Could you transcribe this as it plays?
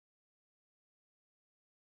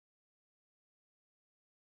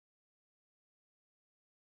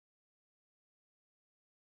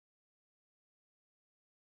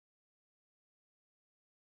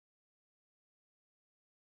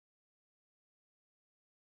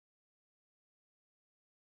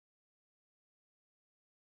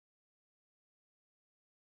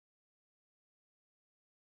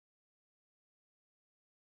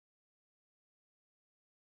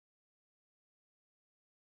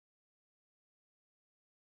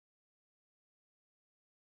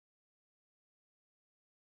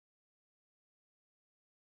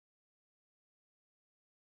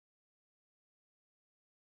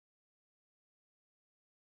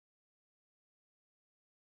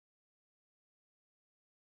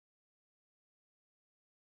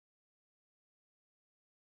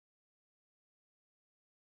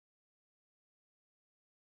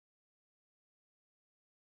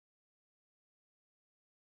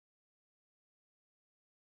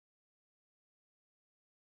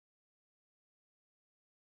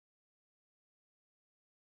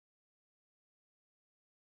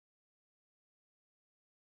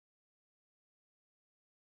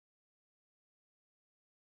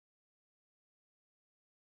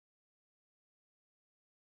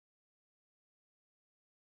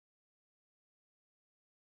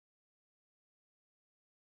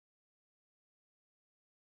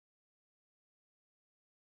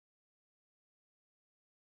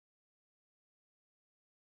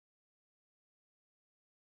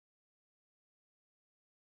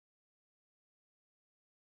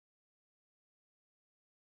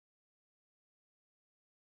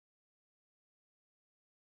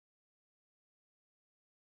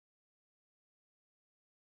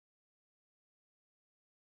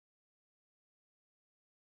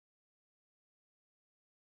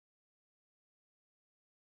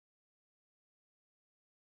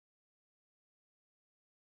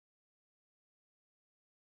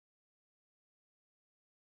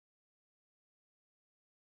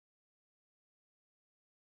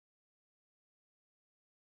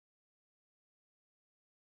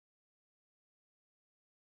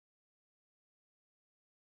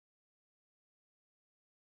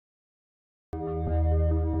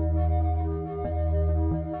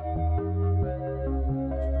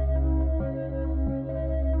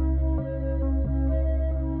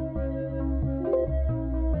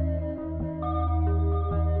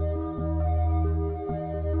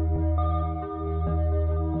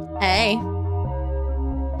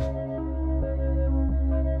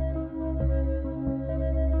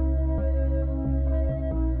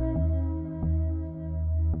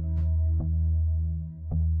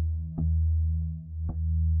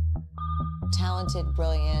talented,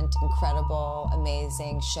 brilliant, incredible,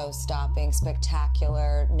 amazing, show-stopping,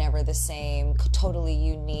 spectacular, never the same, totally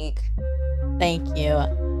unique. Thank you.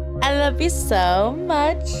 I love you so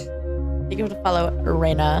much. Thank you for the follow,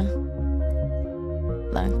 Reina.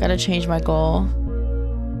 I gotta change my goal.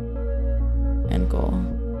 End goal.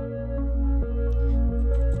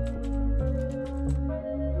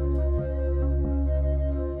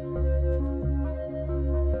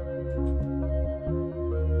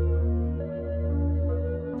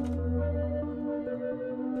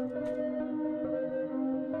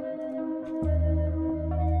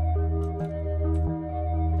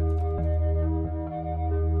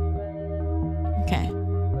 Okay.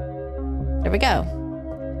 There we go.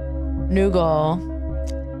 New goal.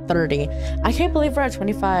 30. I can't believe we're at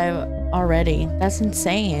 25 already. That's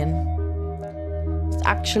insane. It's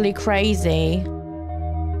actually crazy. Hold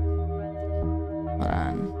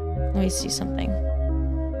on. Let me see something.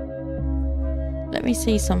 Let me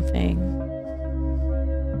see something.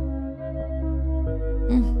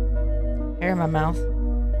 Hair in my mouth.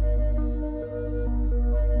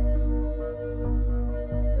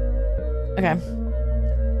 Okay.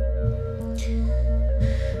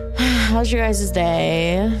 How's your guys'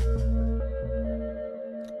 day?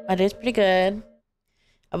 My day's pretty good.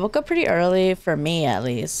 I woke up pretty early, for me at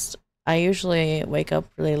least. I usually wake up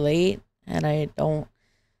really late and I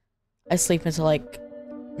sleep until like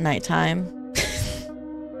nighttime.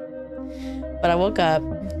 But I woke up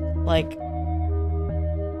like,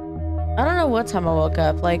 I don't know what time I woke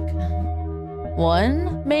up, like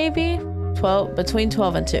 1 maybe? 12, between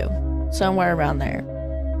 12 and 2. Somewhere around there.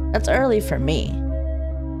 That's early for me.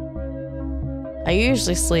 I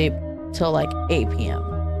usually sleep till like 8 p.m.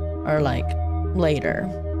 or like later.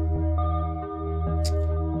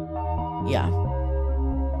 Yeah.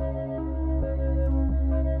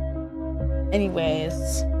 Anyways,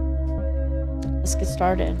 let's get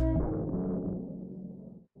started.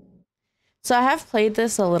 So I have played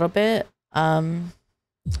this a little bit. I've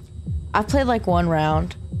played like 1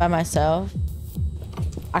 round by myself.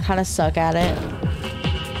 I kind of suck at it.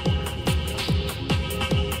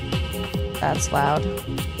 That's loud.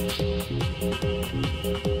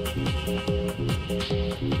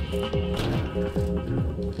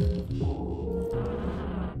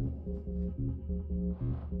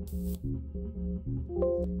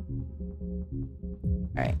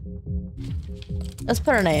 All right. Let's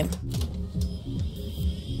put her name.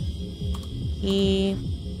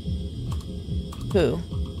 Kipo.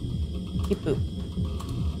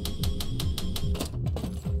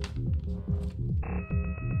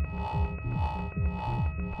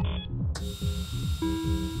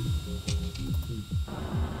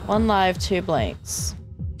 One live, 2 blanks.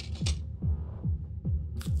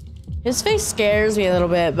 His face scares me a little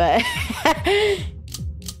bit, but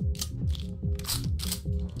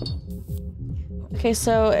okay,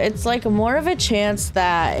 so it's like more of a chance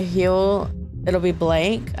that it'll be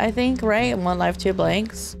blank, I think, right? 1 live, 2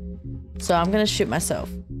 blanks. So I'm gonna shoot myself.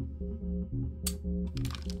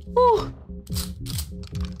 Whew.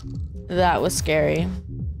 That was scary.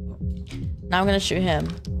 Now I'm gonna shoot him.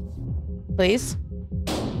 Please?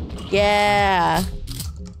 Yeah.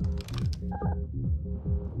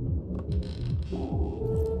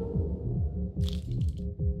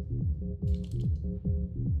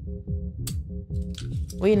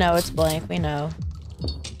 We know it's blank, we know.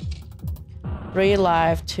 3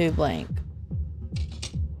 live, 2 blank.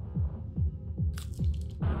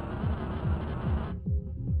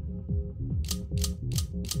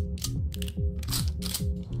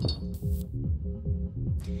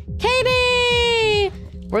 Katie!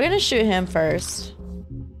 We're gonna shoot him first.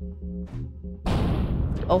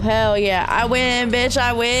 Oh, hell yeah. I win, bitch.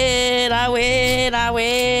 I win. I win. I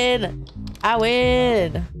win. I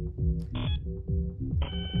win.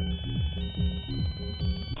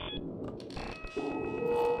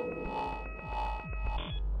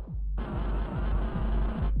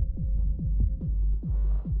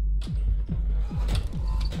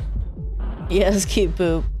 Yes, keep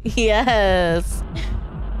poop. Yes.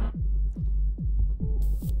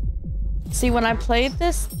 See, when I played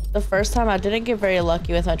this the first time, I didn't get very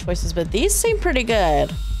lucky with my choices, but these seem pretty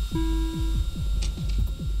good.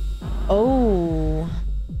 Oh.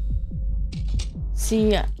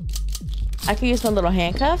 See, I could use my little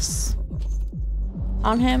handcuffs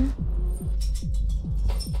on him.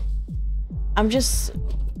 I'm just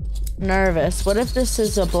nervous. What if this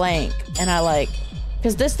is a blank and I like...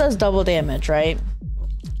 Because this does double damage, right?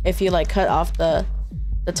 If you like cut off the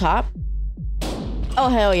top. Oh,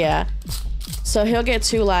 hell yeah. So he'll get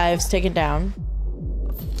 2 lives taken down.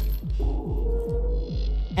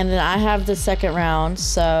 And then I have the second round,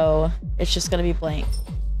 so It's just gonna be blank.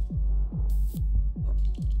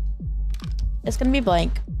 It's gonna be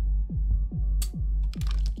blank.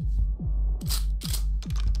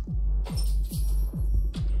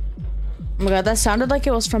 Oh my god, that sounded like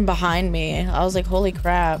it was from behind me. I was like, holy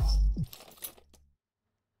crap.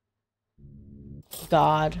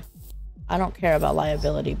 God. I don't care about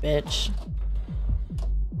liability, bitch.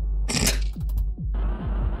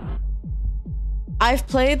 I've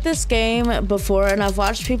played this game before and I've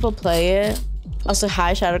watched people play it. Also,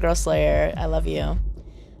 hi, Shadow Girl Slayer. I love you.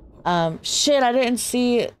 Shit, I didn't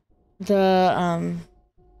see the,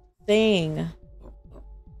 thing.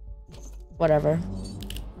 Whatever.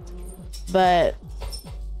 But,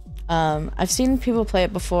 I've seen people play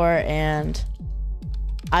it before and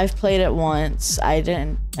I've played it once. I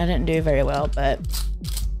didn't do very well, but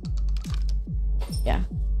yeah.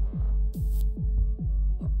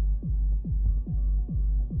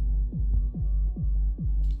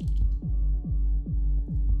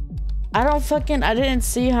 I didn't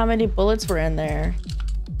see how many bullets were in there.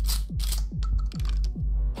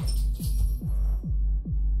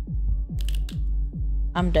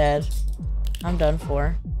 I'm dead. I'm done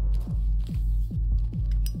for.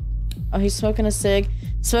 Oh, he's smoking a cig.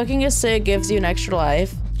 Smoking a cig gives you an extra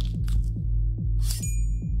life.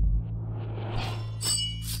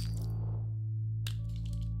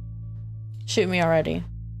 Shoot me already.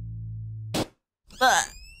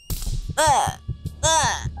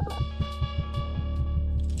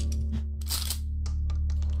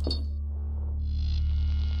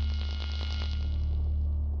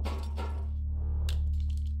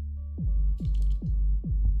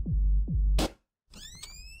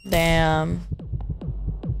 Damn.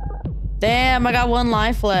 Damn, I got 1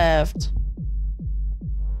 life left.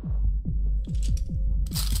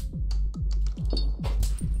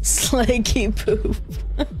 Slanky poop.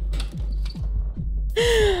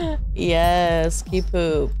 Yes, keep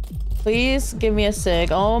poop. Please give me a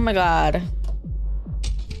cig. Oh my god.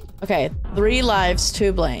 Okay, 3 lives,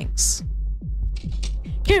 2 blanks.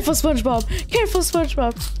 Careful, SpongeBob! Careful,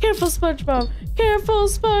 SpongeBob! Careful, SpongeBob! Careful,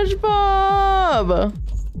 SpongeBob!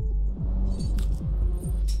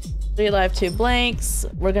 3 live, 2 blanks.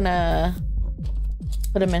 We're gonna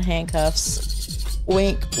put him in handcuffs.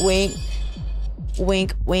 Wink, wink.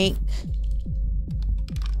 Wink, wink.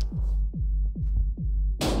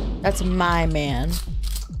 That's my man.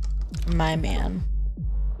 My man.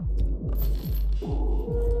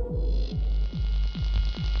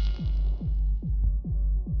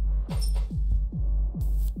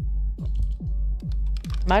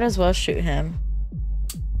 Might as well shoot him.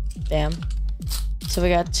 Damn. So we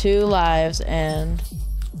got 2 lives and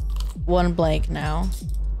 1 blank now.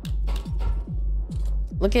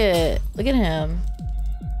 Look at him.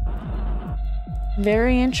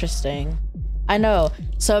 Very interesting. I know.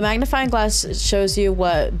 So a magnifying glass shows you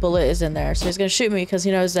what bullet is in there. So he's gonna shoot me because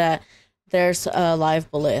he knows that there's a live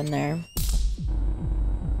bullet in there.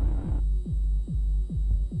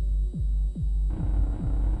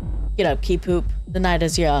 Get up, Key Poop. The night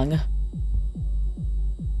is young.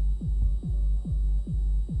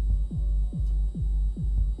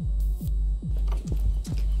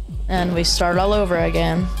 And we start all over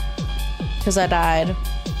again. Because I died.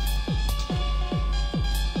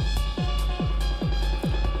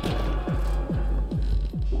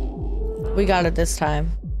 We got it this time.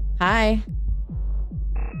 Hi.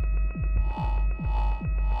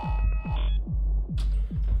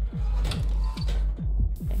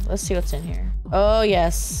 Okay, let's see what's in here. Oh,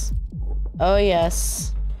 yes. Oh,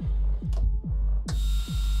 yes.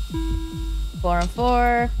 4 and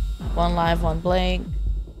 4. 1 live, 1 blank.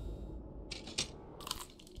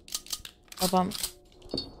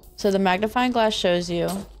 So the magnifying glass shows you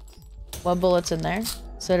what bullet's in there.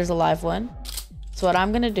 So there's a live one. So what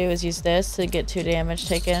I'm gonna do is use this to get 2 damage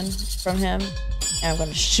taken from him. And I'm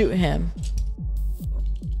gonna shoot him.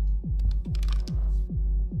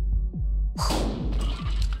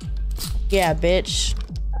 Yeah, bitch.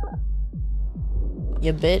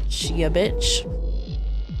 You bitch, you bitch.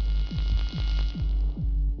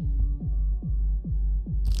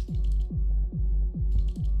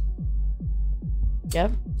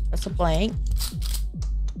 Yep, that's a blank.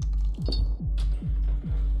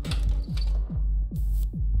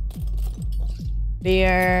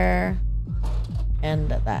 Beer. And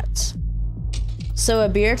that. So a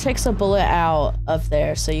beer takes a bullet out of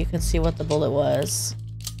there so you can see what the bullet was.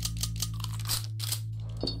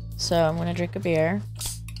 So I'm gonna drink a beer.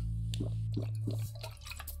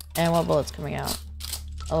 And what bullet's coming out?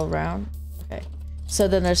 All around? Okay. So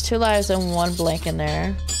then there's 2 lives and 1 blank in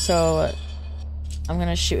there. So I'm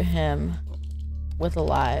gonna shoot him with a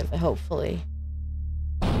live, hopefully.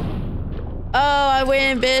 Oh, I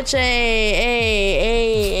win, bitch. Hey.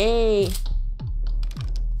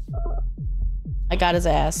 I got his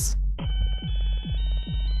ass.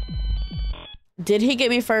 Did he get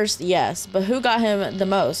me first? Yes. But who got him the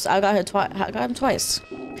most? I got him twice. I got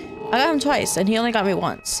him twice, and he only got me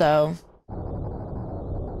once, so.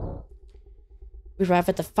 We arrive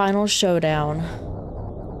at the final showdown.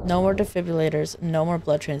 No more defibrillators, no more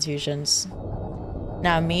blood transfusions.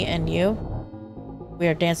 Now me and you, we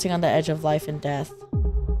are dancing on the edge of life and death.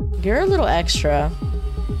 You're a little extra.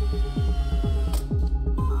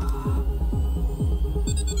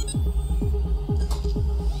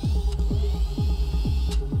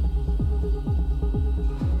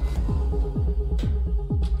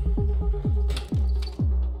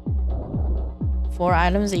 Four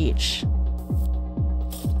items each.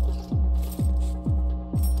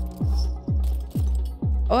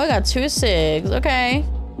 Oh, I got 2 cigs. Okay.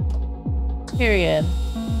 Period.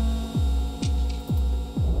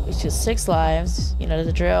 We choose 6 lives. You know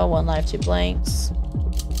the drill. 1 life, 2 blanks.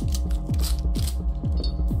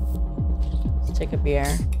 Let's take a beer.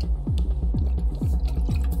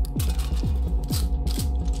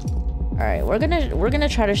 All right, we're gonna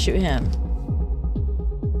try to shoot him.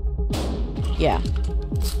 Yeah.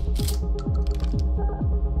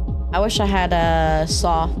 I wish I had a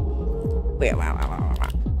saw.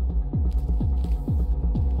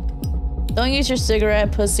 Don't use your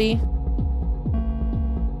cigarette, pussy.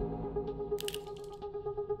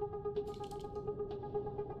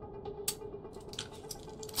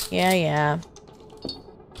 Yeah.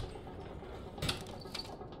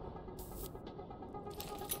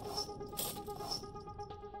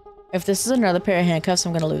 If this is another pair of handcuffs,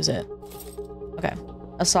 I'm gonna lose it. Okay.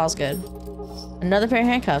 A saw's good. Another pair of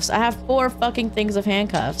handcuffs. I have 4 fucking things of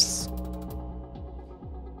handcuffs.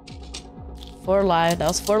 4 live. That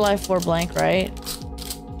was 4 live, 4 blank, right?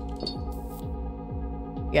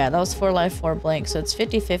 Yeah, that was 4 live, 4 blank. So it's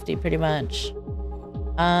 50-50 pretty much.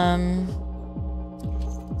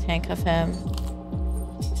 Let's handcuff him.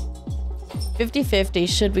 50-50.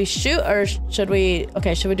 Should we shoot or should we...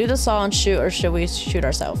 Okay, should we do the saw and shoot or should we shoot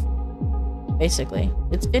ourselves? Basically.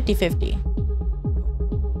 It's 50-50.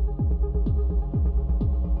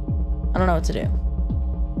 I don't know what to do.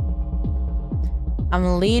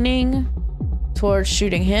 I'm leaning towards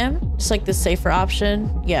shooting him. Just like the safer option.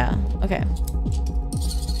 Yeah, okay.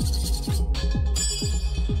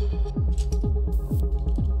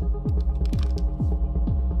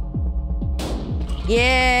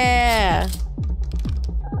 Yeah!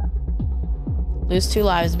 Lose 2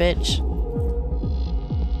 lives, bitch.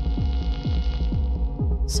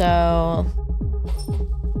 So...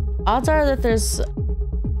 odds are that there's...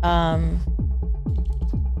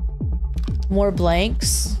 more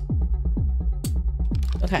blanks.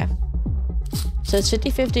 Okay. So it's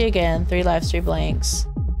 50-50 again. 3 lives, 3 blanks.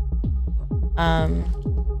 I'm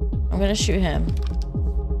gonna shoot him.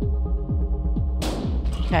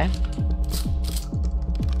 Okay.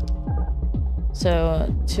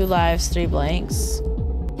 So 2 lives, 3 blanks.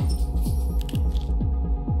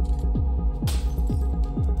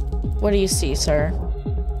 What do you see, sir?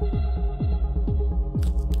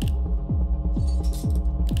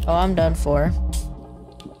 Oh, I'm done for.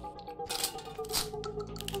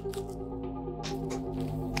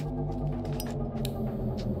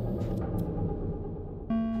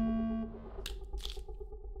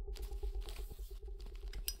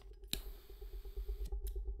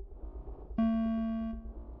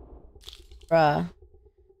 Bruh.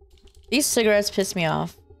 These cigarettes piss me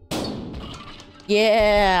off.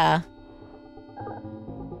 Yeah.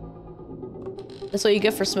 That's what you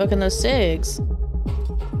get for smoking those cigs.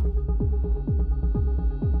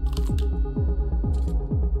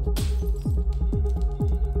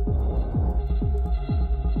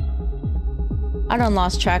 I done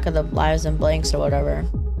lost track of the lives and blanks or whatever.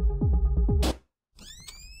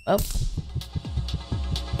 Oh.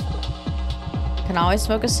 Can always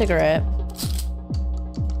smoke a cigarette.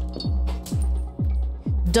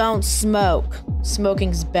 Don't smoke.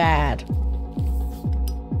 Smoking's bad.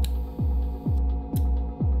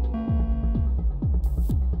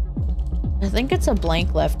 I think it's a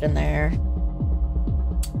blank left in there.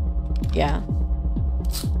 Yeah.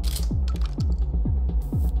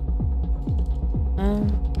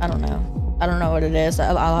 I don't know. I don't know what it is.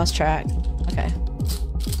 I lost track. Okay.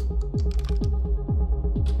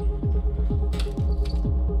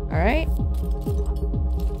 All right.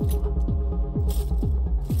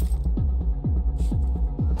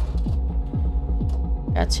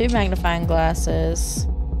 Got 2 magnifying glasses.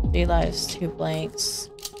 3 lives, 2 blanks.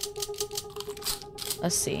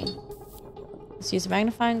 Let's see. Let's use a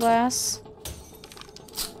magnifying glass.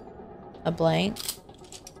 a blank.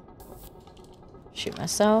 Shoot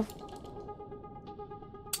myself.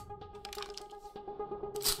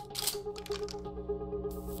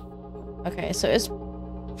 Okay, so it's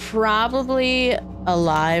probably a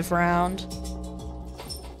live round.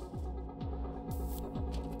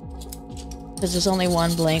 Because there's only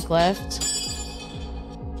one blank left.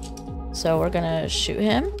 So we're gonna shoot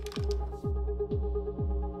him.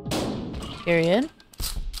 Period.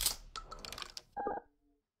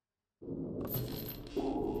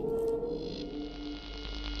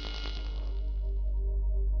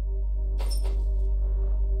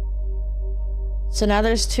 So now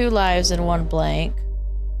there's 2 lives and 1 blank.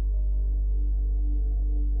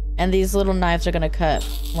 And these little knives are gonna cut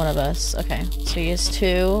one of us. Okay, so he has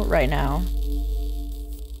 2 right now.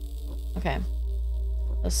 Okay.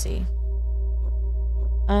 Let's see.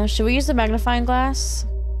 Should we use the magnifying glass?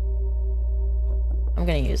 I'm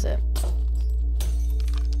gonna use it.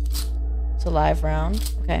 It's a live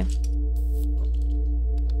round. Okay.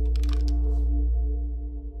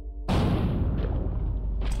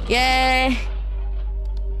 Yay!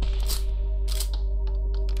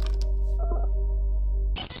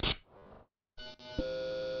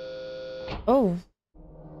 Oh.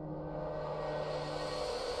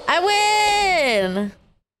 I win!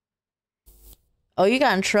 Oh, you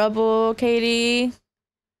got in trouble, Katie.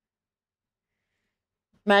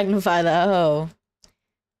 Magnify that hoe.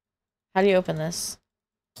 How do you open this?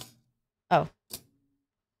 Oh.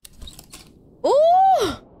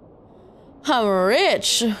 Ooh! I'm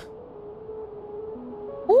rich.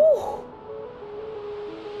 Ooh.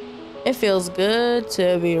 It feels good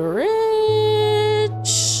to be rich.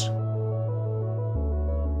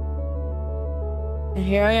 And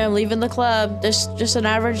here I am leaving the club. Just an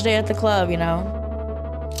average day at the club, you know.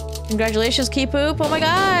 Congratulations, Kipo. Oh my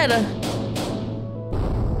god.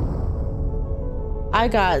 I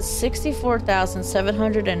got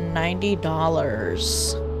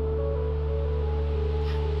 $64,790.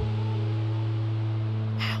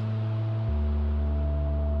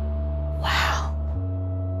 Wow.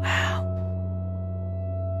 Wow.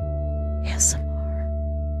 ASMR.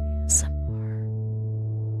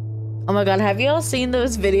 Oh my god, have you all seen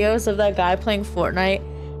those videos of that guy playing Fortnite?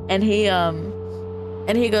 And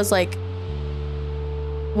he goes like,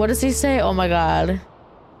 what does he say? Oh my god.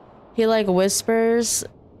 He like whispers.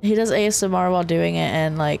 He does ASMR while doing it,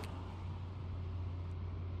 and like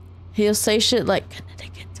he'll say shit like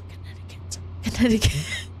Connecticut,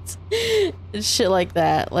 and shit like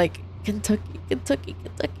that, like Kentucky,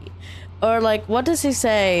 or like what does he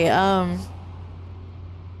say?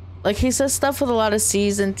 Like he says stuff with a lot of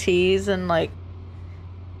C's and T's, and like,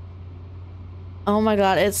 oh my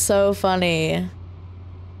god, it's so funny.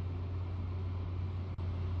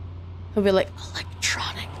 He'll be like electric.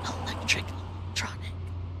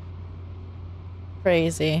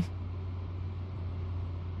 Crazy.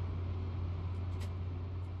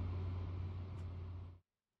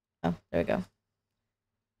 Oh, there we go.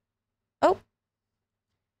 Oh.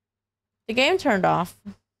 The game turned off.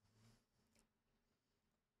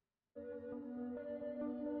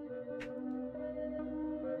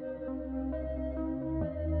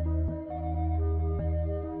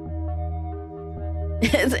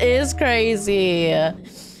 It is crazy.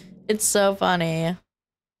 It's so funny.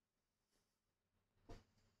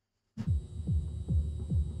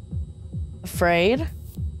 Afraid?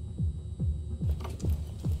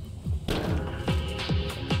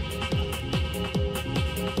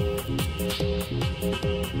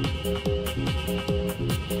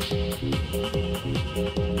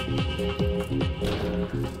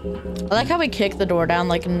 I like how we kick the door down,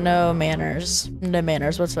 like no manners. No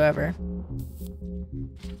manners whatsoever.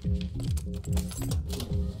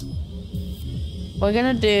 We're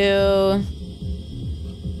gonna do...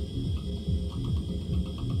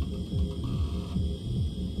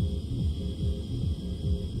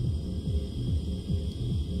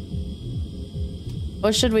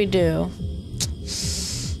 What should we do?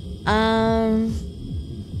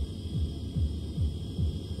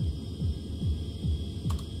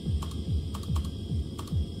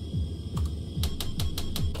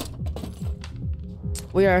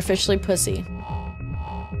 We are officially pussy.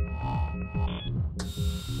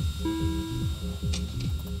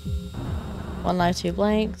 One live, 2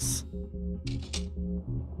 blanks.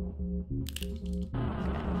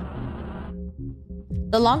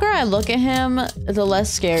 The longer I look at him, the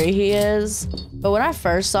less scary he is. But when I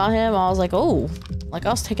first saw him, I was like, oh, like I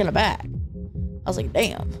was taken aback. I was like,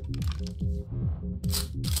 damn.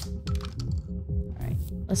 All right,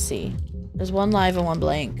 let's see. There's 1 live and 1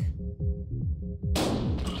 blank.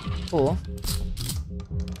 Cool.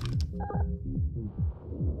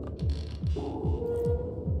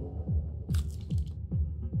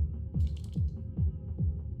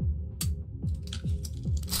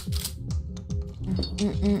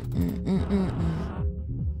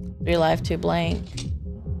 3 life, 2 blank.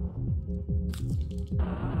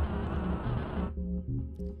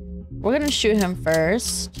 We're gonna shoot him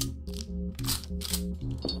first.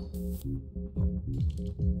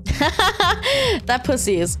 That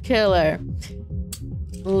pussy is killer.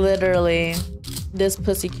 Literally, this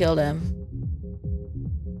pussy killed him.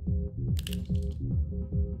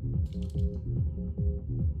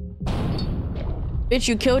 Bitch,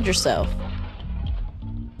 you killed yourself.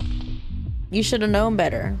 You should have known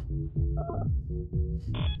better.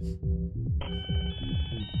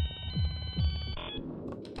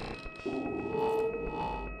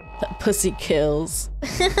 That pussy kills.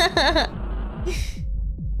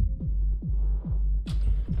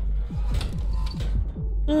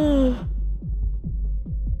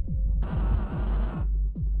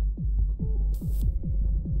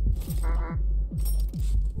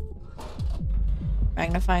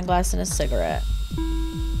 Magnifying glass and a cigarette.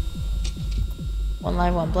 1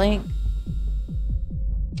 live, 1 blank.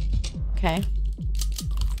 Okay.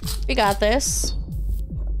 We got this.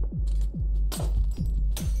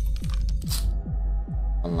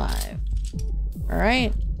 1 live.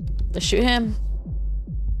 Alright. Let's shoot him.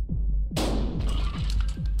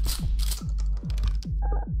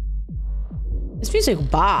 This music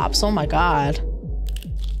bops. Oh my god.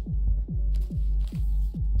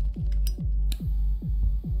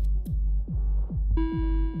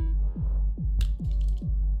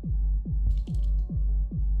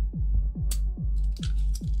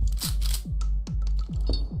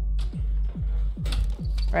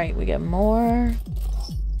 Right, we get more.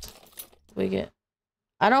 We get...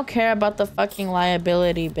 I don't care about the fucking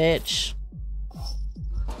liability, bitch.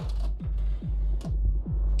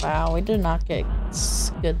 Wow, we did not get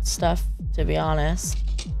good stuff, to be honest.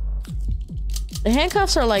 The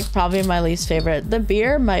handcuffs are like probably my least favorite. The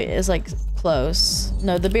beer is like close.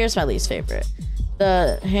 No, the beer's my least favorite.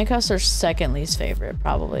 The handcuffs are second least favorite,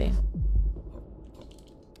 probably.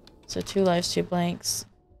 So 2 lives, 2 blanks.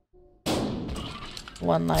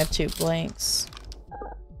 1 live, 2 blanks.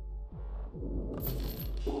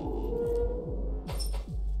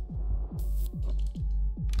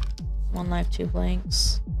 One life, 2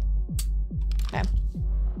 blanks. Okay.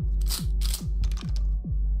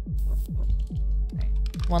 Right.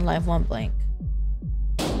 1 life, 1 blank.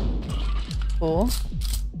 Cool.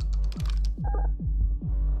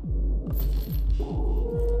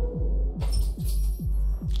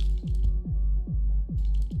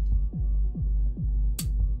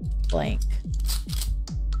 Blank.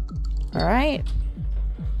 All right.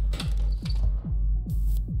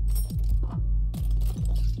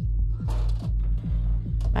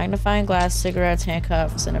 Magnifying glass, cigarettes,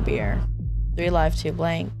 handcuffs, and a beer. 3 live, 2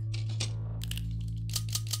 blank.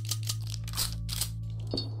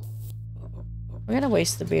 We're gonna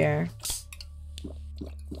waste the beer.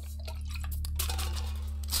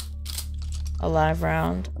 A live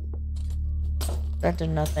round. That did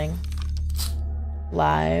nothing.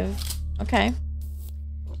 Live. Okay.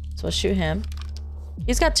 So we'll shoot him.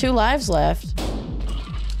 He's got 2 lives left.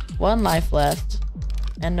 1 life left.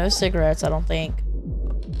 And no cigarettes, I don't think.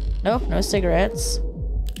 Nope, no cigarettes.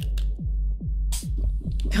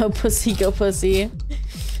 Go pussy, go pussy.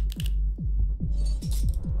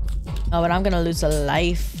 Oh, but I'm gonna lose a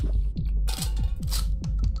life.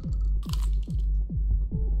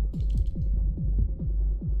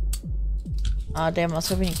 Aw, damn, I was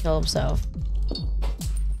hoping he'd kill himself.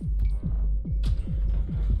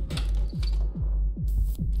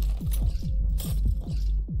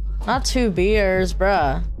 Not 2 beers,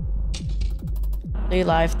 bruh. 3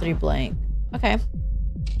 live, 3 blank. Okay.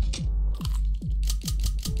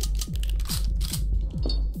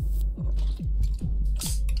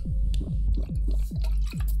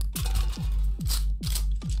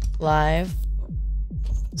 Live.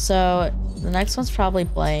 So, the next one's probably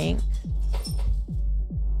blank.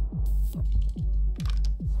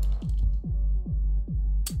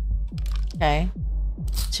 Okay.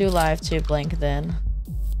 2 live, 2 blank then.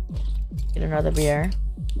 Get another beer.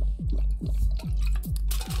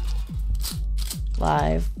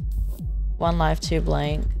 Live. 1 live, 2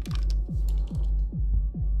 blank.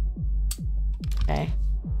 Okay.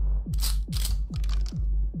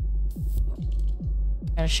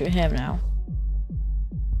 Gotta shoot him now.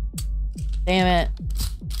 Damn it.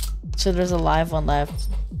 So there's a live one left.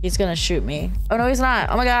 He's gonna shoot me. Oh no, he's not.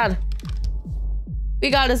 Oh my god.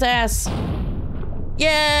 We got his ass.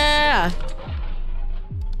 Yeah!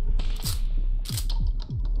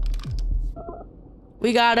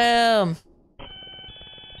 We got him.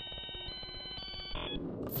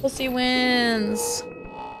 Pussy wins.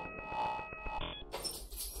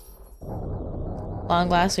 Long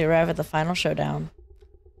last, we arrive at the final showdown.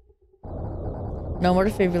 No more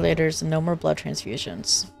defibrillators and no more blood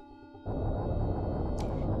transfusions.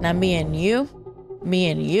 Now me and you,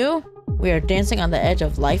 we are dancing on the edge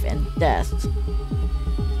of life and death.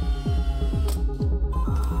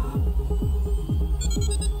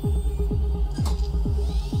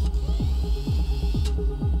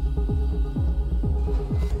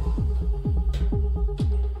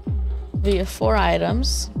 We have 4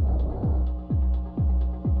 items.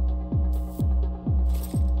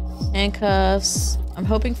 Handcuffs. I'm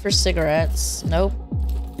hoping for cigarettes. Nope.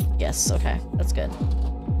 Yes, okay. That's good.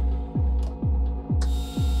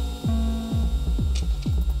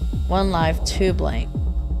 1 live, 2 blank.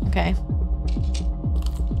 Okay.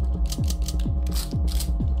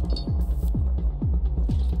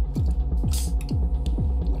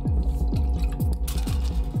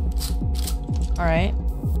 Alright.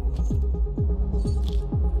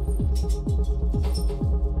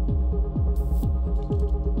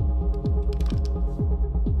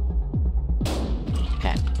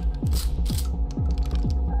 Okay.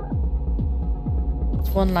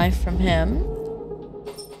 1 life from him.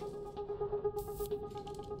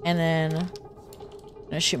 And then I'm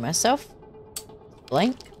gonna shoot myself.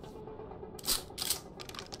 Blank.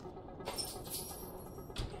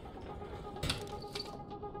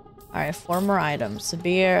 Alright, 4 more items. A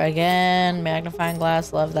beer again, magnifying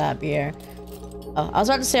glass, love that beer. Oh, I was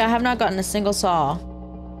about to say I have not gotten a single saw.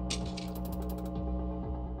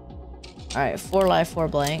 Alright, 4 life, 4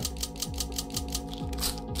 blank.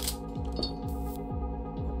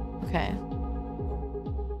 Okay.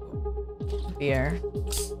 Beer.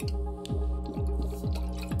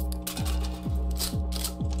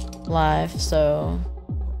 Life, so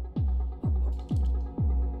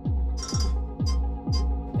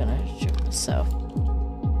I'm gonna shoot myself.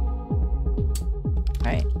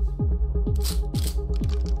 Right.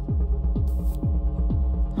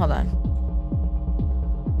 Hold on.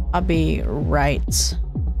 I'll be right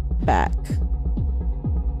back.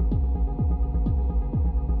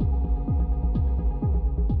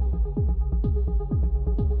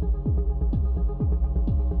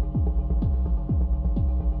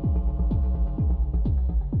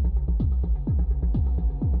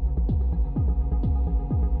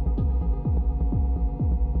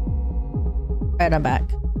 Right, I'm back.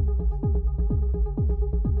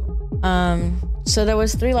 So there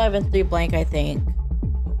was 3 live and 3 blank, I think.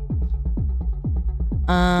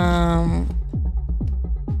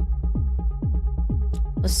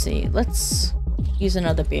 Let's see. Let's use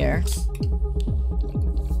another beer.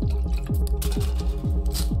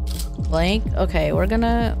 Blank. Okay, we're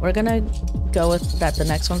gonna go with that. The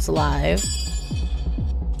next one's live,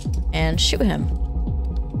 and shoot him.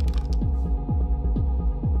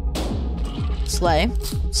 Slay.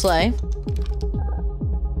 Slay.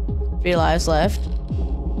 3 lives left.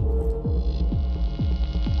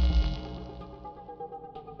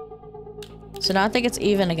 So now I think it's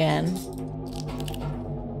even again.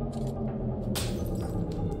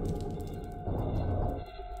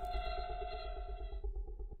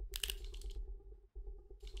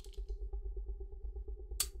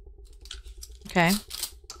 Okay.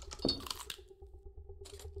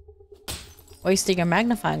 Wasting your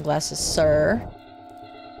magnifying glasses, sir.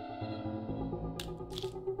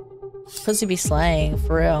 Pussy be slaying,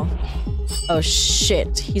 for real. Oh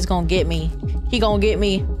shit, he's gonna get me. He gonna get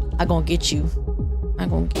me. I gonna get you. I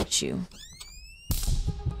gonna get you.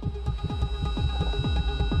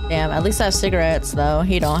 Damn, at least I have cigarettes though.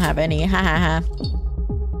 He don't have any. Ha ha ha.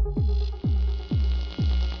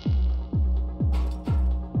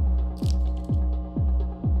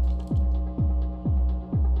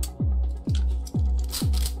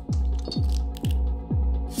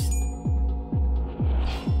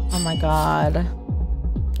 Oh my god.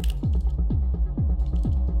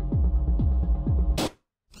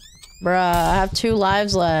 Bruh, I have 2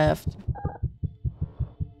 lives left.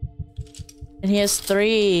 And he has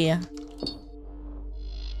 3.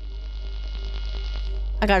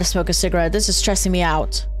 I gotta smoke a cigarette. This is stressing me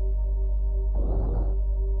out.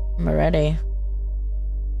 I'm ready.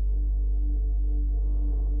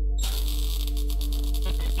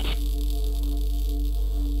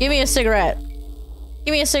 Give me a cigarette.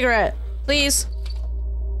 Give me a cigarette, please.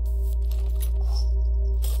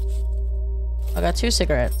 I got 2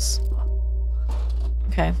 cigarettes.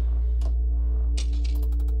 Okay.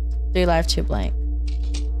 3 live, 2 blank.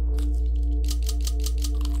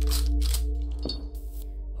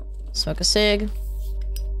 Smoke a cig.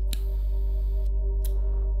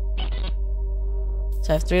 So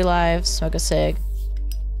I have 3 lives, smoke a cig.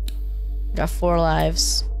 Got 4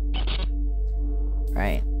 lives.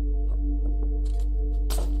 Right.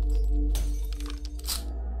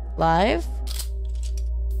 Live?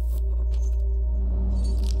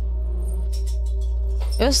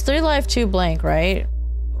 It was 3 live, 2 blank, right?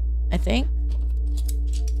 I think.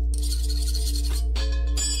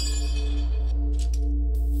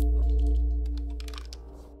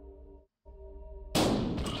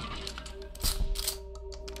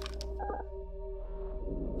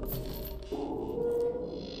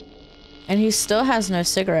 And he still has no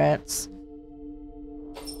cigarettes.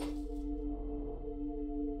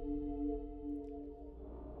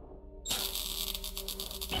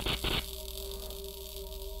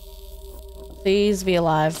 Please be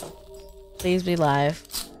alive. Please be live.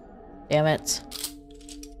 Damn it.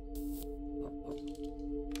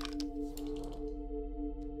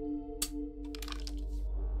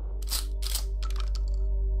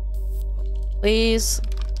 Please.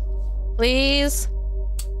 Please.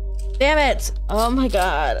 Damn it! Oh my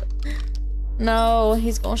god. No,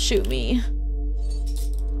 he's gonna shoot me.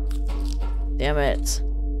 Damn it.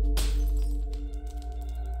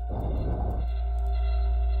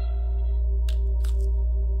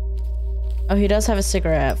 Oh, he does have a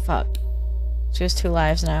cigarette. Fuck. She has 2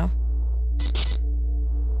 lives now.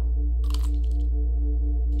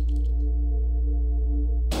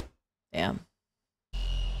 Damn.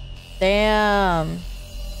 Damn.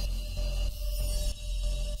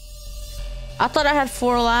 I thought I had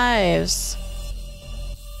 4 lives.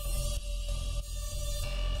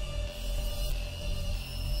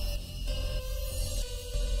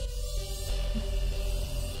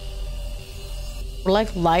 We're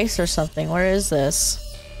like lice or something. Where is this?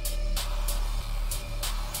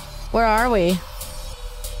 Where are we?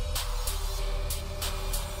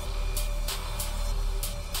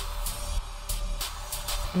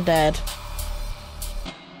 I'm dead.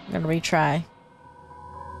 I'm gonna retry.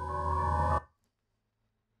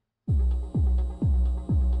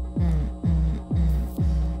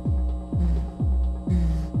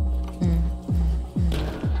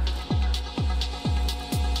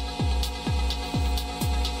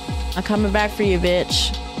 I'm coming back for you,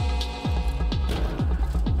 bitch.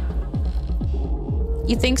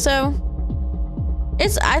 You think so?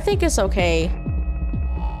 I think it's okay.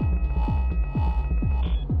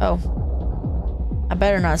 Oh. I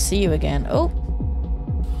better not see you again. Oh.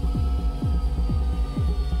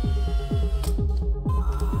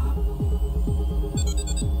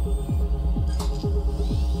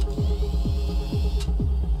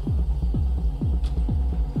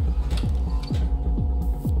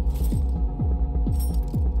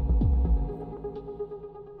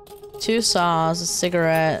 Two saws, a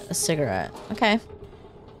cigarette, a cigarette. Okay.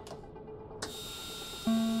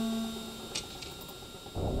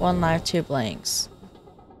 1 live, 2 blanks.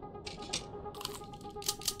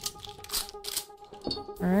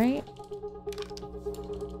 Alright.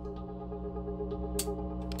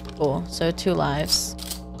 Cool. So 2 lives.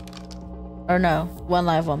 Or no, 1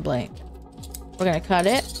 live, 1 blank. We're gonna cut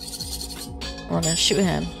it. And we're gonna shoot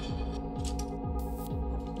him.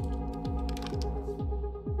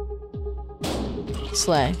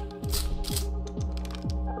 Slay.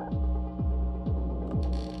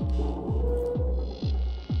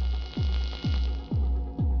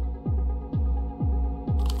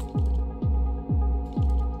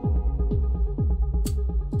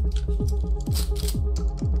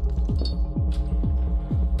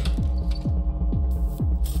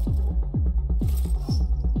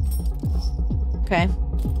 Okay.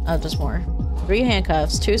 Oh, just more. 3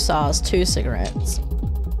 handcuffs, 2 saws, 2 cigarettes.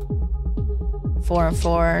 4 and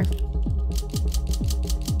 4.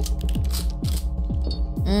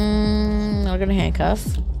 We're gonna handcuff.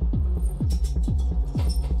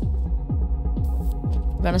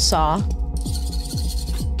 We're gonna saw.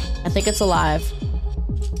 I think it's alive.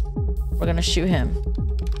 We're gonna shoot him.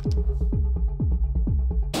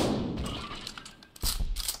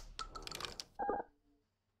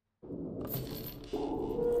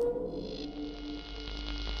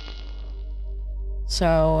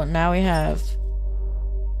 So now we have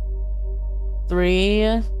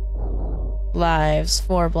 3 lives,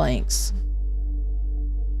 4 blanks.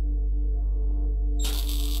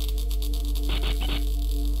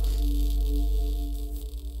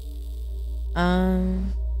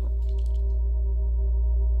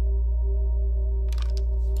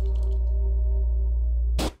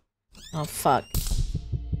 Oh fuck.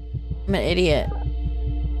 I'm an idiot.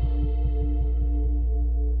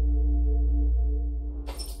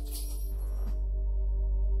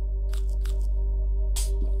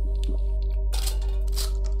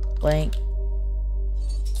 Blank.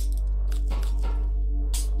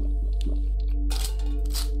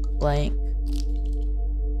 Blank.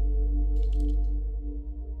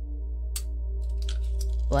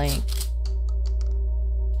 blank.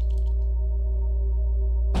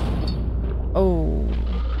 Oh.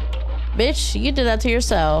 Bitch, you did that to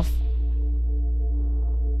yourself.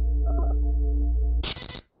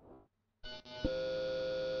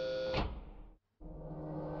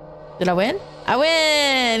 Did I win? I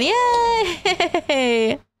win!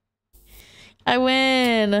 Yay! I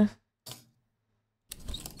win.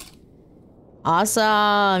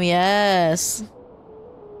 Awesome, yes.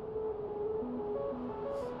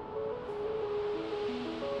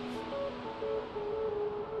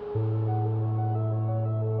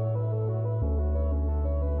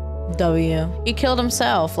 W. He killed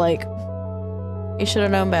himself, like, he should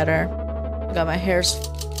have known better. I got my hairs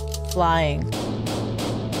flying.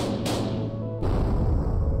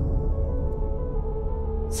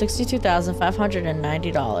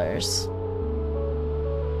 $62,590.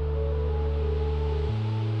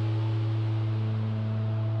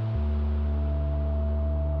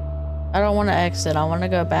 I don't want to exit. I want to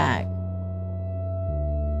go back.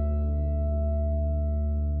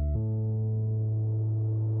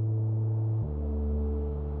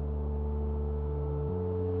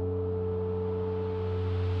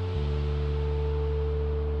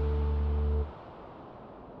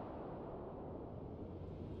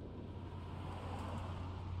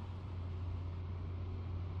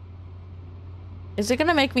 Is it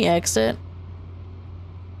gonna make me exit?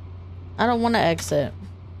 I don't want to exit.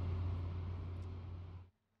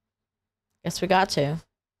 Guess we got to.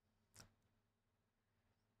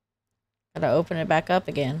 Gotta open it back up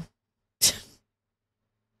again.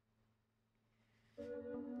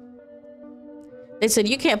 They said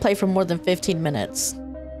you can't play for more than 15 minutes.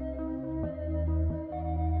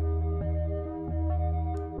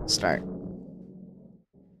 Start.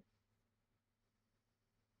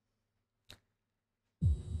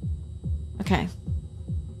 Okay.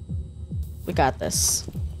 We got this.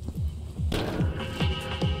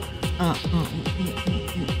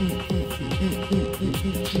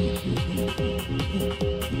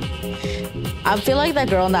 I feel like that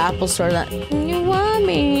girl in the Apple store that you want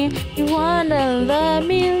me, you wanna love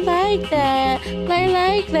me like that,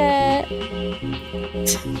 like that.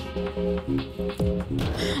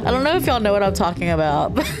 I don't know if y'all know what I'm talking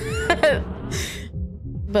about,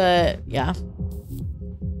 but yeah.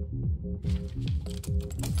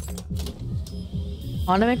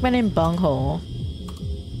 I want to make my name Bunghole.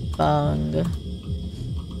 Bung.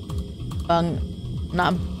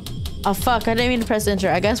 Not. Oh fuck! I didn't mean to press enter.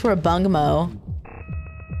 I guess we're Bungmo.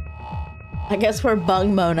 I guess we're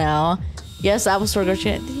Bungmo now. Yes, Apple Store girl. Do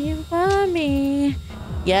you want me?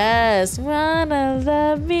 Yes, wanna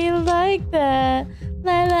love me like that,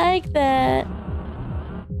 like that.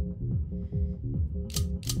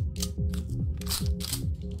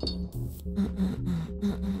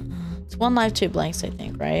 It's 1 life, 2 blanks, I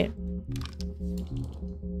think, right?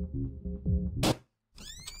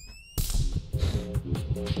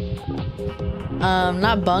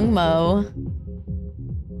 Not Bungmo.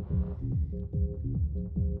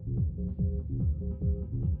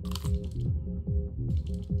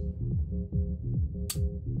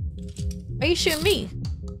 Why are you shooting me?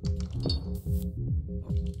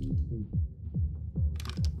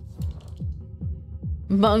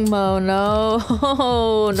 Bungmo, no.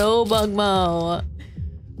 No Bungmo.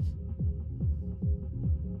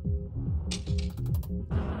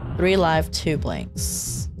 3 live, 2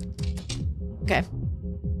 blanks. Okay.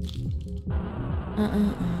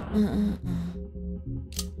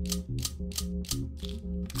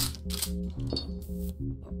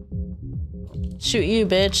 Shoot you,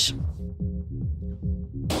 bitch.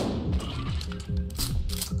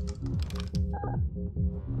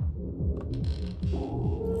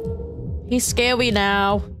 He's scary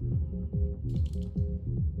now.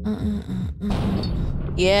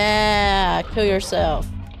 Yeah, kill yourself.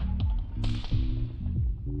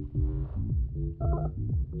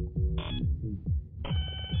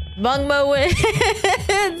 Bungmo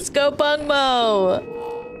wins! Go Bungmo!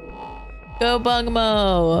 Go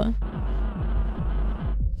Bungmo!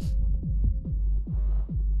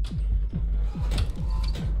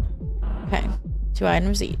 Okay, 2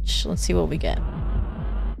 items each. Let's see what we get.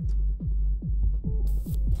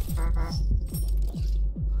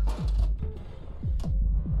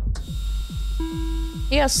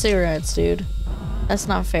 He has cigarettes, dude. That's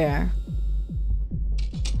not fair.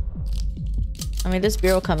 I mean, this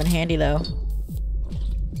beer will come in handy, though.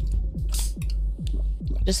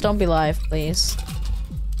 Just don't be live, please.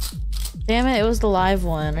 Damn it, it was the live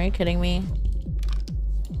one. Are you kidding me?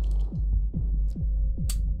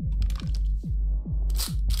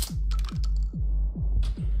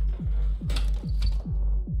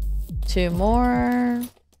 Two more.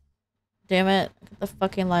 Damn it. The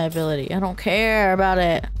fucking liability. I don't care about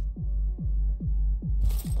it.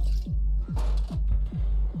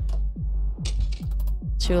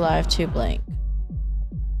 Two live, two blank.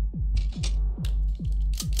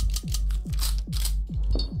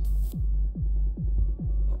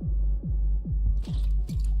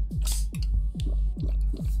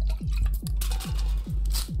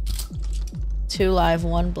 Two live,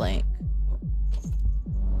 one blank.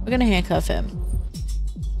 We're gonna handcuff him.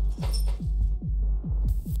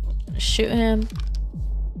 Shoot him.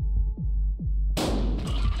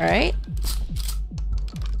 Alright.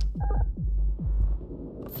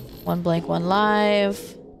 One blank, one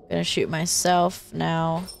live. Gonna shoot myself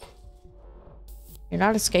now. You're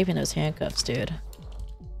not escaping those handcuffs, dude.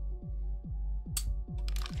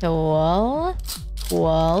 Well.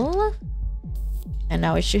 And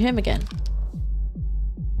now we shoot him again.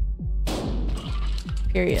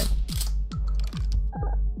 Period.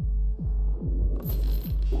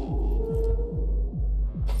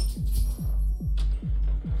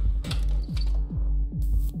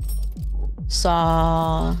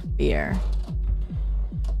 Saw beer.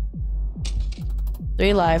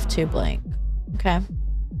 3 live, 2 blank. Okay.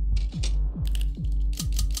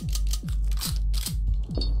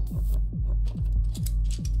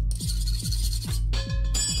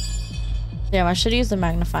 Damn, I should use the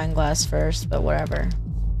magnifying glass first, but whatever.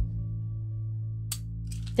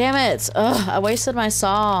 Damn it! Ugh, I wasted my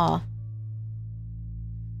saw.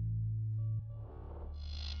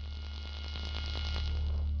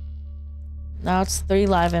 Now it's 3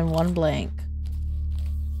 live and 1 blank.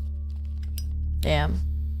 Damn.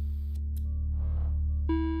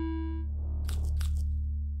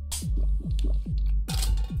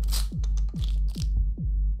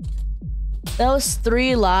 That was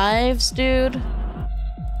 3 lives, dude.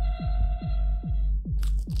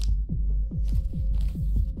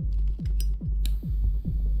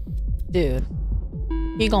 Dude.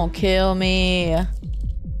 He gonna kill me.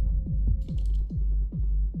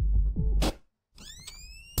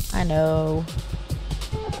 I know.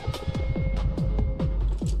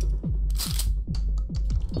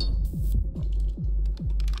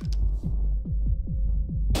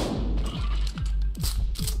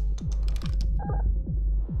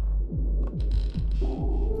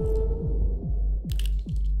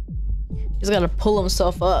 He's gotta pull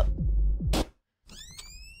himself up.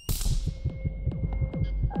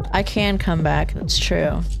 I can come back, that's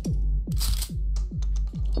true.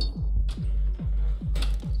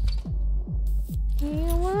 You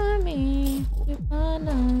want me, you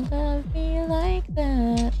wanna love me like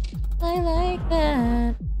that. I like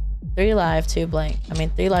that. 3 live, 2 blank. I mean,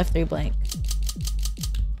 3 live, 3 blank.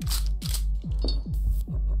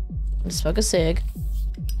 Just smoke a cig.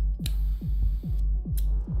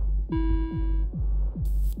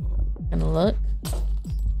 Gonna look.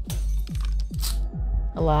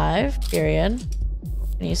 Alive, period.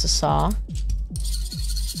 Gonna use a saw.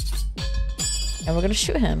 And we're gonna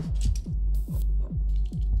shoot him.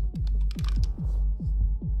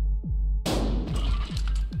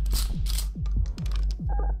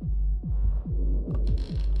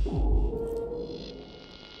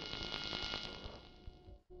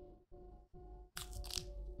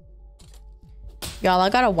 Y'all,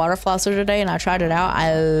 I got a water flosser today and I tried it out.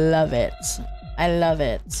 I love it. I love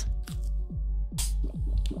it.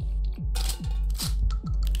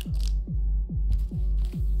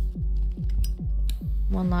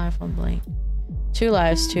 One live, 1 blank. 2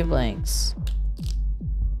 lives, 2 blanks.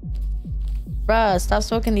 Bruh, stop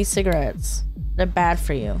smoking these cigarettes. They're bad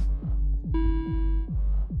for you.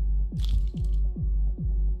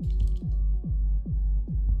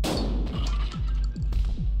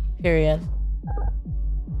 Period.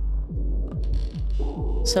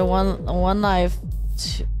 So one live,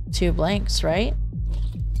 2 blanks, right?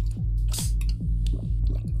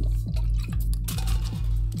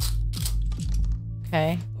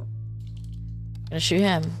 Okay. Gonna shoot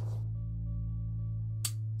him.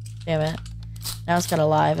 Damn it. Now it's got a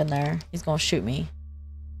live in there. He's gonna shoot me.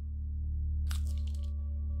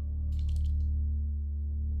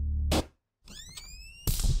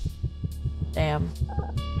 Damn.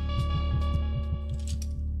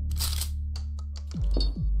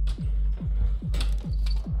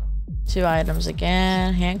 Two items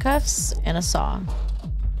again. Handcuffs and a saw.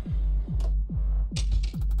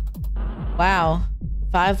 Wow.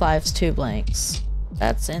 5 lives, 2 blanks.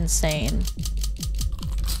 That's insane.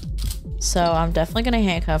 So I'm definitely gonna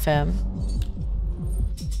handcuff him.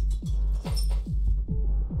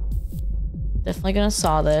 Definitely gonna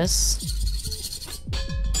saw this.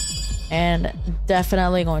 And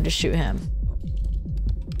definitely going to shoot him.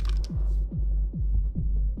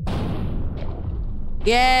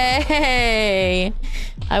 Yay!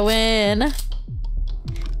 I win. Yay,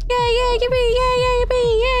 yay, yippee! Yay, yay, yippee!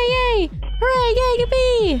 Yay, yay! Hooray, yay,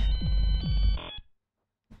 yippee!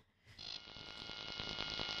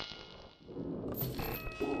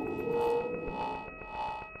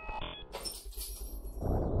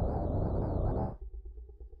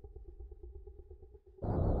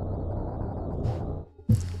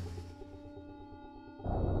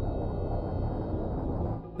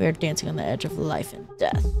 We're dancing on the edge of life and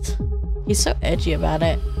death. He's so edgy about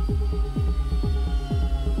it.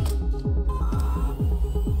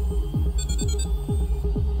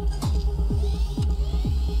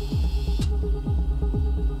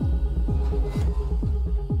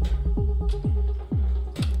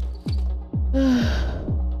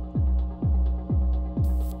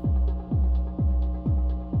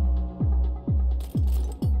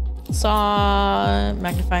 Saw,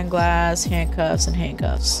 magnifying glass, handcuffs, and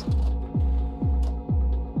handcuffs.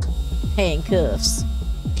 Handcuffs.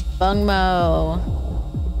 Bung mo.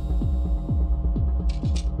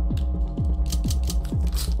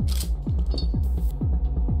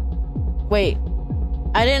 Wait,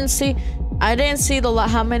 I didn't see the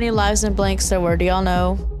how many lives and blanks there were. Do y'all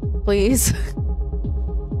know? Please,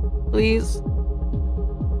 please.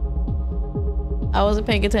 I wasn't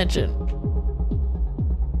paying attention.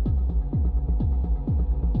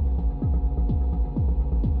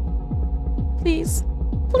 Please.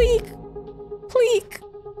 Pleek. Pleek.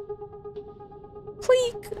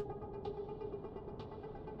 Pleek.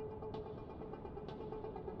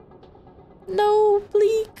 No,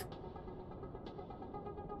 pleek.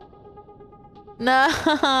 No.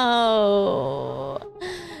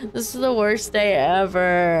 This is the worst day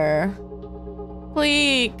ever.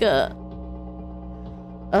 Pleek.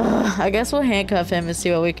 I guess we'll handcuff him and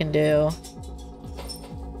see what we can do.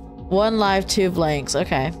 1 live, 2 blanks.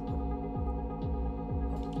 Okay.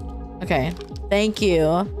 Okay, thank you.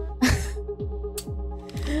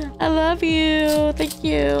 I love you. Thank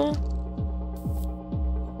you.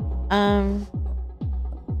 I'm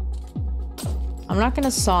not gonna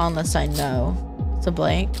saw unless I know it's a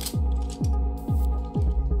blank.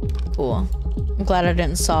 Cool. I'm glad I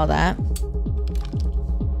didn't saw that.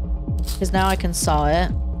 Because now I can saw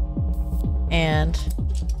it and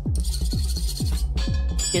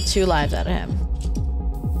get 2 lives out of him.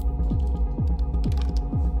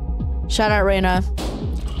 Shout out Reina.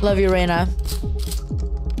 Love you, Reina.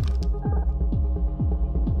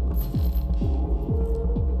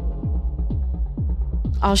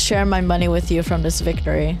 I'll share my money with you from this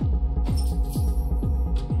victory.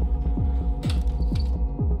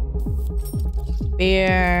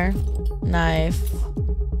 Beer, knife,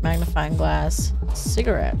 magnifying glass,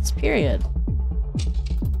 cigarettes, period.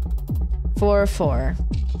 4-4.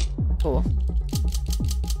 Cool.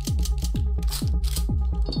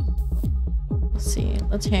 See,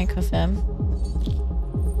 let's handcuff him.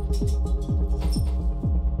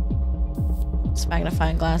 Let's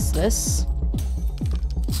magnifying glass this.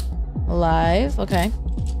 Live, okay.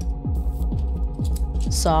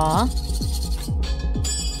 Saw.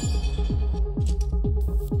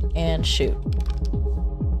 And shoot.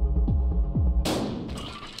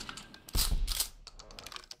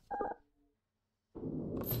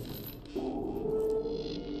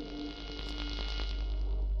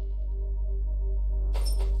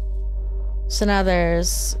 So now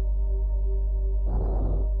there's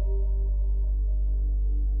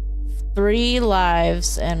 3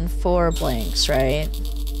 lives and 4 blanks, right?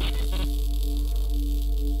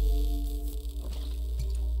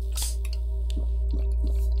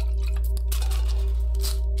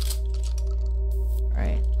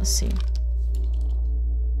 Alright, let's see.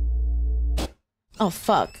 Oh,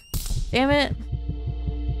 fuck. Damn it.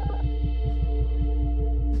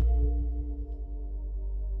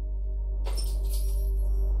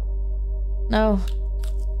 No.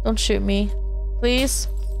 Don't shoot me. Please?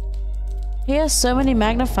 He has so many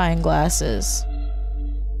magnifying glasses.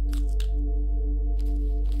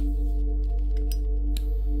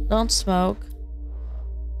 Don't smoke.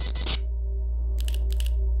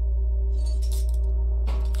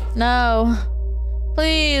 No.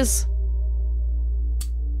 Please.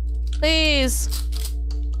 Please.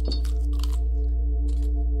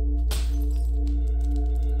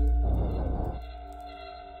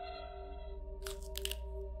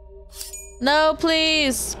 No,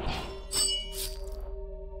 please.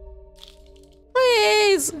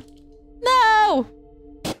 Please. No.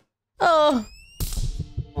 Oh.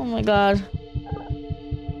 Oh my god.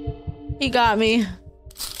 He got me.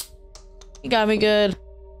 He got me good.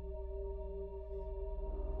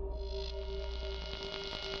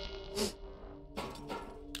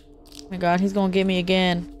 my god, he's gonna get me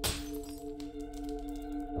again.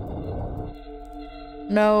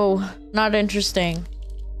 No, not interesting.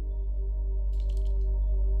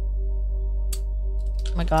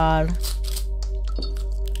 Oh my god.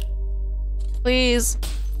 Please.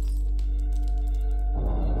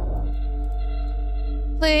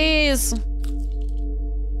 Please.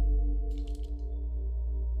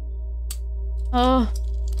 Oh.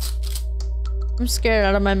 I'm scared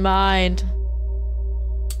out of my mind.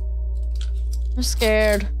 I'm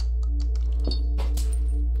scared.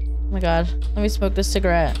 Oh my god. Let me smoke this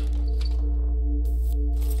cigarette.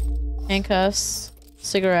 Handcuffs.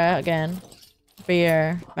 Cigarette again.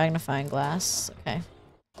 Beer. Magnifying glass. Okay.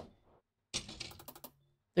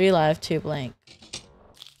 3 live, 2 blank.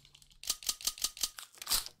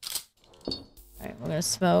 Alright, we're gonna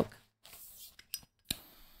smoke.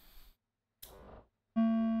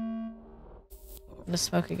 I'm gonna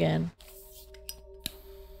smoke again.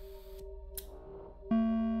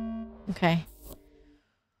 Okay.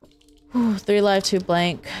 Whew, 3 live, 2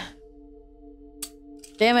 blank.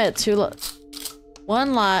 Damn it,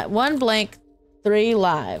 1 blank, 3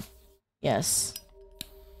 live. Yes.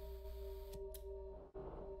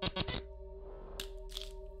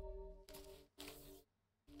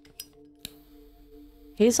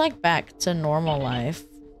 He's like back to normal life.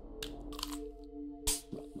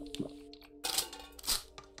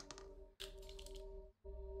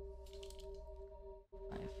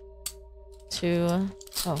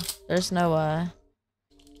 Oh, there's no, I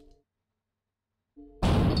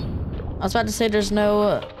was about to say there's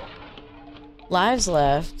no lives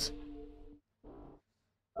left.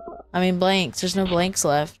 I mean blanks. There's no blanks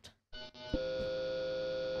left.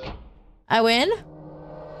 I win?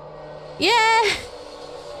 Yeah!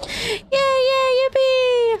 Yeah,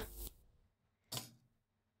 yippee!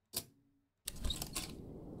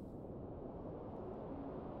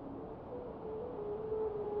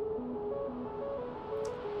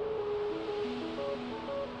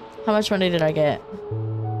 How much money did I get?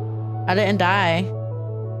 I didn't die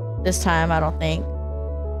this time, I don't think.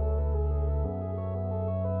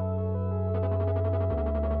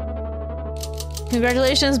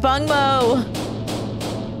 Congratulations, Bungmo!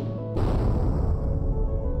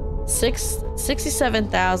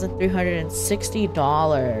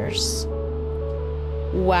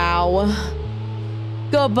 $67,360. Wow.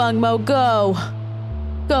 Go, Bungmo, go!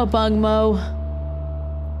 Go, Bungmo.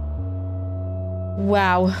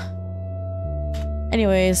 Wow.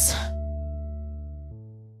 Anyways.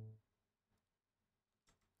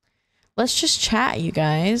 Let's just chat, you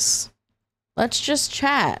guys. Let's just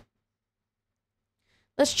chat.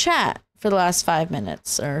 Let's chat for the last 5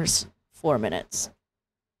 minutes or 4 minutes.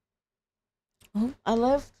 Oh, I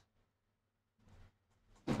left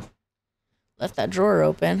that drawer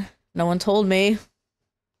open. No one told me.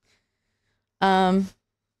 So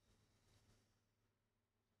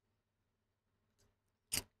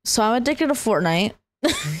I'm addicted to Fortnite.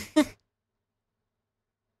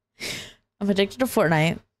 I'm addicted to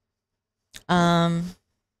Fortnite.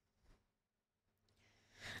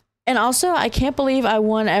 And also, I can't believe I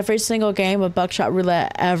won every single game of Buckshot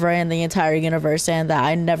Roulette ever in the entire universe, and that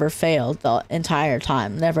I never failed the entire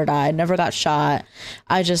time. Never died, never got shot.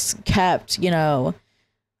 I just kept, you know,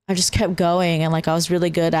 I just kept going, and like I was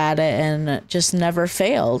really good at it and just never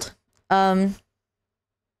failed. When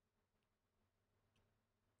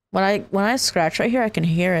I scratch right here, I can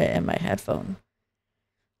hear it in my headphone.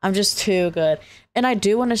 I'm just too good. And I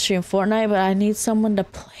do want to stream Fortnite, but I need someone to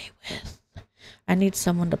play with. I need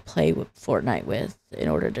someone to play with Fortnite with in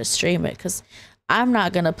order to stream it, because I'm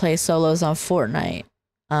not going to play solos on Fortnite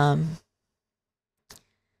by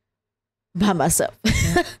myself.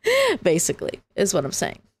 Basically, is what I'm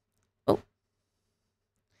saying. Oh.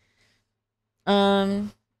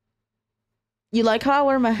 You like how I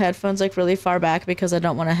wear my headphones like really far back because I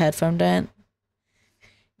don't want a headphone dent?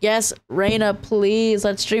 Yes, Raina, please,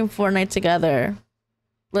 let's stream Fortnite together.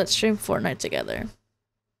 Let's stream Fortnite together.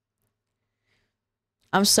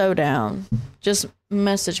 I'm so down. Just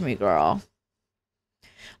message me, girl.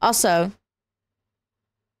 Also,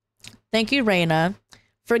 thank you, Raina,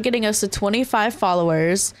 for getting us to 25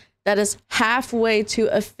 followers. That is halfway to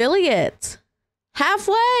affiliate.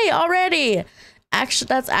 Halfway already. Actually,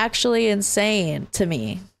 that's actually insane to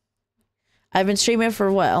me. I've been streaming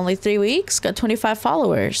for what, only 3 weeks? Got 25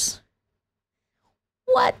 followers.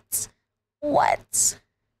 What? What?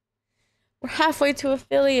 We're halfway to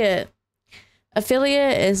affiliate.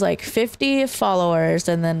 Affiliate is like 50 followers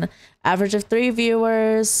and then average of 3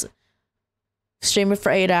 viewers, stream it for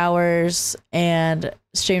 8 hours, and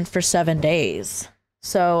streamed for 7 days.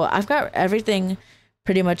 So I've got everything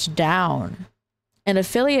pretty much down. An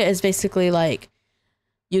affiliate is basically like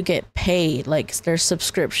you get paid, like there's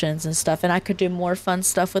subscriptions and stuff, and I could do more fun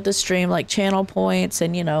stuff with the stream, like channel points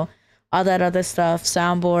and, you know, all that other stuff,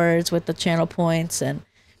 soundboards with the channel points, and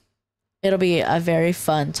it'll be a very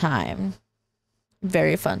fun time.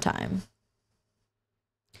 Very fun time.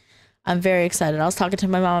 I'm very excited. I was talking to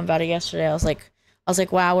my mom about it yesterday. I was like,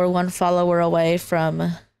 wow, we're one follower away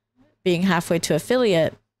from being halfway to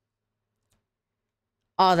affiliate.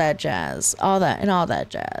 All that jazz. All that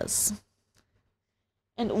jazz.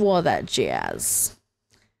 And all that jazz.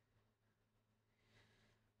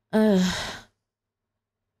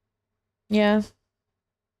 Yeah.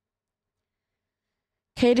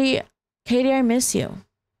 Katie, I miss you.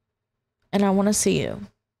 And I want to see you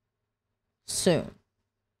soon.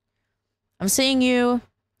 I'm seeing you,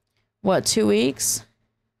 what, 2 weeks?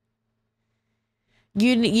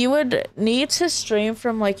 You would need to stream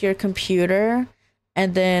from like your computer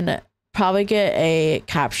and then probably get a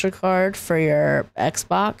capture card for your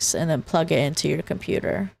Xbox and then plug it into your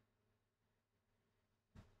computer.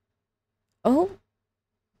 Oh.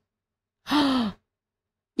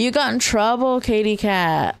 You got in trouble, Katie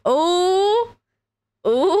Cat. Oh.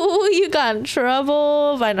 Oh, you got in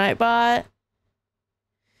trouble by Nightbot.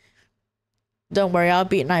 Don't worry, I'll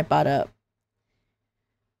beat Nightbot up.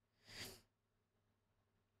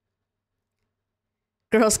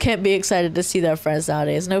 Girls can't be excited to see their friends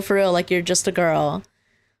nowadays. No, for real, like you're just a girl.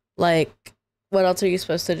 Like, what else are you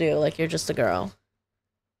supposed to do? Like, you're just a girl.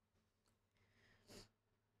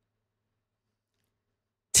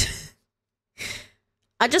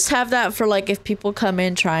 I just have that for like if people come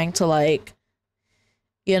in trying to like,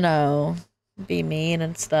 you know, be mean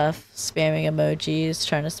and stuff, spamming emojis,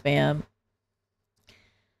 trying to spam.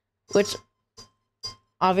 Which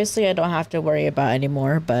obviously I don't have to worry about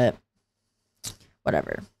anymore, but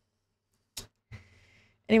whatever.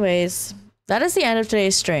 Anyways, that is the end of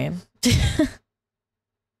today's stream.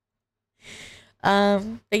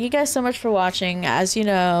 Thank you guys so much for watching. As you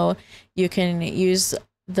know, you can use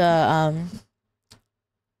the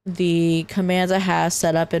commands I have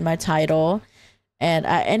set up in my title, and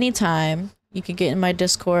at any time you can get in my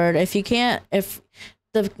Discord. If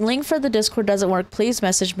the link for the Discord doesn't work, please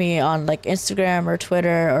message me on like Instagram or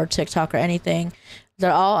Twitter or TikTok or anything.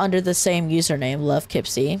 They're all under the same username,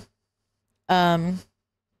 luvkipsy. Thank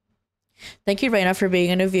you, Raina, for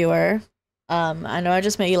being a new viewer. I know I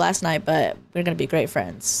just met you last night, but we're gonna be great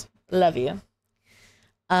friends. Love you.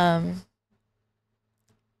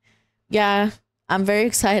 Yeah, I'm very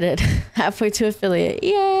excited. Halfway to affiliate.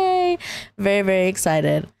 Yay! Very, very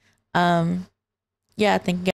excited. Yeah, thank you guys.